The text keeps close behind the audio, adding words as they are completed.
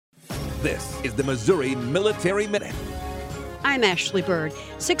This is the Missouri Military Minute. I'm Ashley Bird.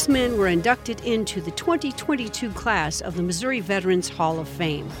 6 men were inducted into the 2022 class of the Missouri Veterans Hall of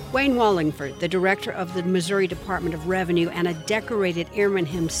Fame. Wayne Wallingford, the director of the Missouri Department of Revenue and a decorated airman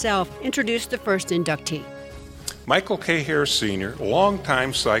himself, introduced the first inductee. Michael K. Hare Sr.,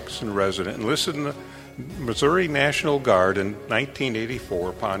 longtime Sikeston resident, enlisted in the Missouri National Guard in 1984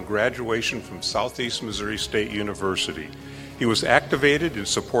 upon graduation from Southeast Missouri State University. He was activated in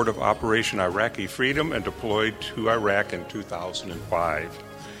support of Operation Iraqi Freedom and deployed to Iraq in 2005.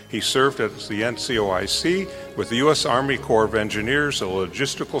 He served as the NCOIC with the U.S. Army Corps of Engineers, the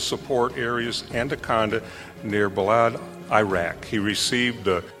logistical support areas, Anaconda near Balad, Iraq. He received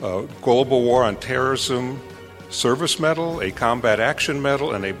the Global War on Terrorism Service Medal, a Combat Action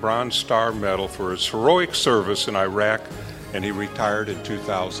Medal, and a Bronze Star Medal for his heroic service in Iraq, and he retired in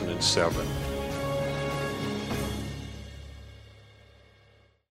 2007.